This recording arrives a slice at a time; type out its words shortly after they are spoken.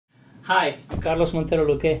Hi, I'm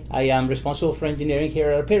Carlos-Montero-Luque. I am responsible for engineering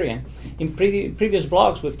here at Apperian. In previous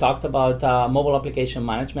blogs, we've talked about mobile application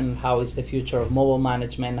management and how it's the future of mobile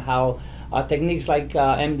management, how techniques like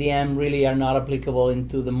MDM really are not applicable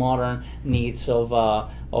into the modern needs of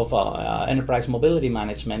enterprise mobility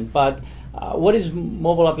management. But what is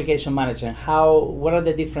mobile application management? What are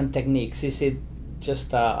the different techniques? Is it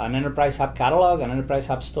just an enterprise app catalog, an enterprise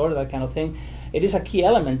app store, that kind of thing? It is a key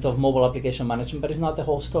element of mobile application management, but it's not the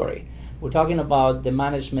whole story. We're talking about the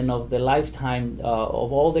management of the lifetime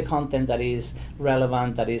of all the content that is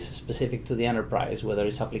relevant, that is specific to the enterprise, whether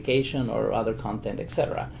it's application or other content,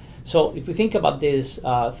 etc. So if we think about this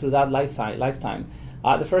through that lifetime,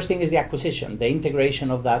 the first thing is the acquisition, the integration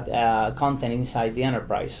of that content inside the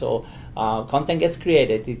enterprise. So content gets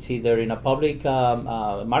created. It's either in a public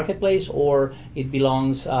marketplace or it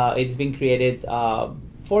belongs, it's been created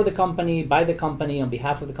for the company, by the company, on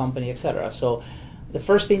behalf of the company, etc. So the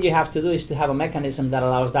first thing you have to do is to have a mechanism that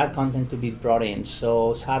allows that content to be brought in.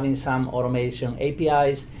 So having some automation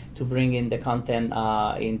APIs to bring in the content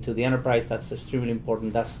into the enterprise, that's extremely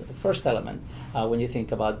important. That's the first element when you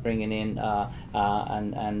think about bringing in the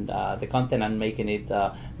content and making it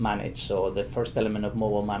managed. So the first element of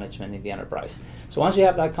mobile management in the enterprise. So once you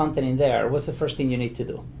have that content in there, what's the first thing you need to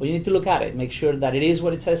do? Well, you need to look at it, make sure that it is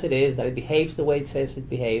what it says it is, that it behaves the way it says it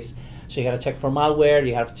behaves. So you got to check for malware,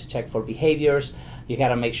 you have to check for behaviors, you got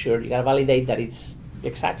to make sure, you got to validate that it's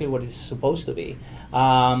exactly what it's supposed to be.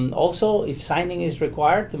 Also, if signing is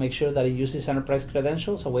required, to make sure that it uses enterprise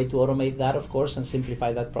credentials, a way to automate that, of course, and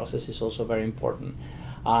simplify that process is also very important.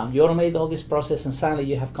 You automate all this process, and suddenly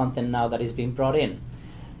you have content now that is being brought in.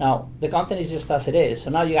 Now, the content is just as it is, so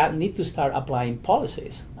now you need to start applying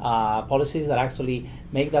policies, policies that actually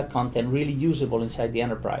make that content really usable inside the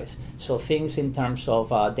enterprise. So things in terms of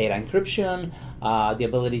data encryption, the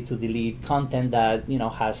ability to delete content that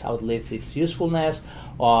has outlived its usefulness,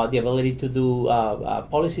 or the ability to do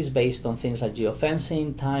policies based on things like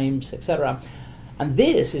geo-fencing, times, etc. And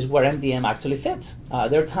this is where MDM actually fits.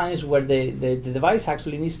 There are times where the device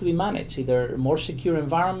actually needs to be managed, either more secure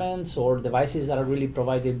environments or devices that are really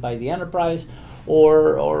provided by the enterprise,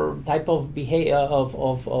 or type of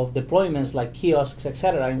deployments like kiosks,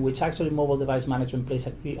 etc., in which actually mobile device management plays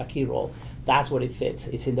a key role. That's what it fits.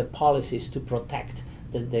 It's in the policies to protect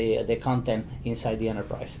the content inside the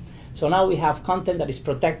enterprise. So now we have content that is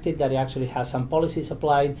protected, that actually has some policies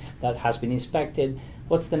applied, that has been inspected.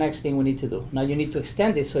 What's the next thing we need to do? Now you need to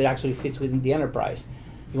extend it so it actually fits within the enterprise.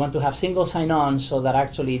 You want to have single sign-on so that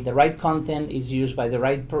actually the right content is used by the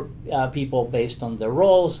right people based on their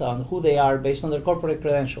roles, on who they are, based on their corporate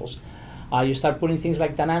credentials. You start putting things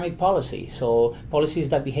like dynamic policy, so policies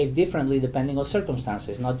that behave differently depending on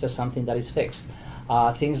circumstances, not just something that is fixed.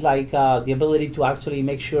 Things like the ability to actually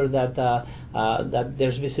make sure that that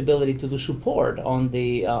there's visibility to do support on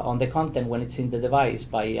the content when it's in the device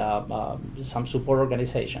by some support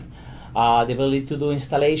organization. The ability to do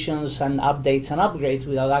installations and updates and upgrades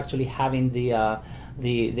without actually having the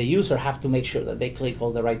user have to make sure that they click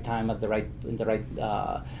all the right time at in the right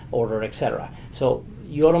order, etc. So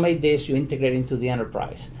you automate this, you integrate into the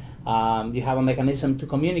enterprise. You have a mechanism to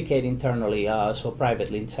communicate internally, so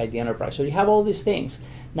privately inside the enterprise. So you have all these things.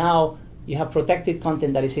 Now you have protected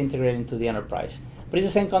content that is integrated into the enterprise. But it's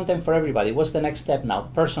the same content for everybody. What's the next step now?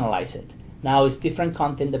 Personalize it. Now it's different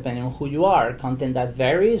content depending on who you are. Content that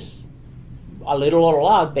varies a little or a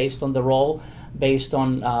lot based on the role, based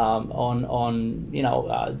on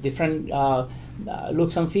different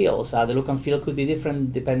looks and feels. The look and feel could be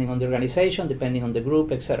different depending on the organization, depending on the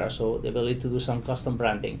group, etc. So the ability to do some custom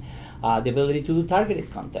branding, the ability to do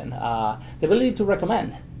targeted content, the ability to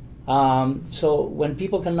recommend. So when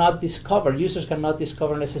people cannot discover, users cannot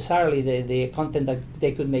discover necessarily the content that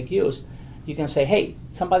they could make use, you can say, hey,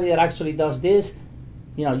 somebody that actually does this,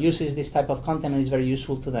 uses this type of content and is very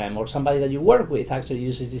useful to them, or somebody that you work with actually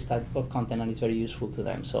uses this type of content and is very useful to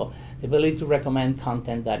them. So the ability to recommend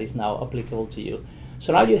content that is now applicable to you.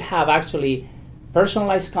 So now you have actually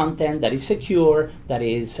personalized content that is secure, that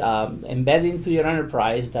is embedded into your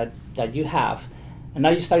enterprise that you have. And now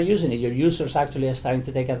you start using it. Your users actually are starting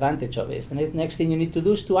to take advantage of it. And the next thing you need to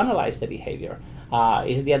do is to analyze the behavior.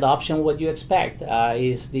 Is the adoption what you expect?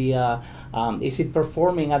 Is it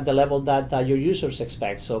performing at the level that your users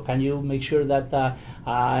expect? So can you make sure that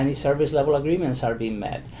any service level agreements are being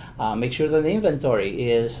met? Make sure that the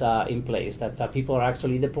inventory is in place, that people are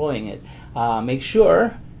actually deploying it. Make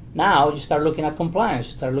sure. Now you start looking at compliance,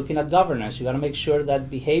 you start looking at governance. You got to make sure that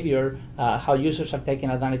behavior, how users are taking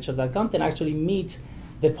advantage of that content, actually meets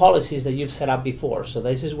the policies that you've set up before. So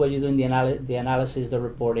this is where you're doing the analysis, the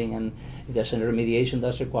reporting, and if there's any remediation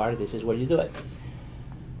that's required, this is where you do it.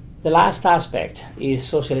 The last aspect is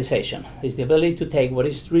socialization. It's the ability to take what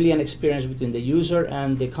is really an experience between the user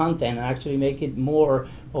and the content and actually make it more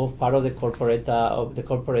of part of the corporate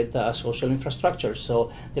social infrastructure.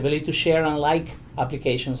 So the ability to share and like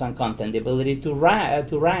applications and content, the ability to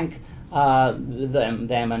rank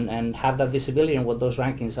them and have that visibility on what those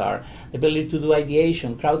rankings are, the ability to do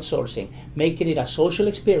ideation, crowdsourcing, making it a social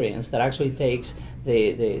experience that actually takes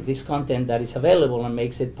this content that is available and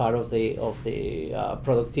makes it part of the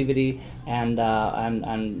productivity and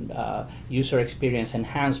user experience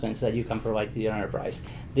enhancements that you can provide to your enterprise.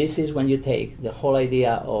 This is when you take the whole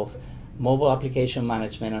idea of mobile application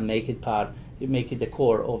management and make it the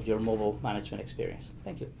core of your mobile management experience.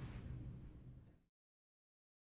 Thank you.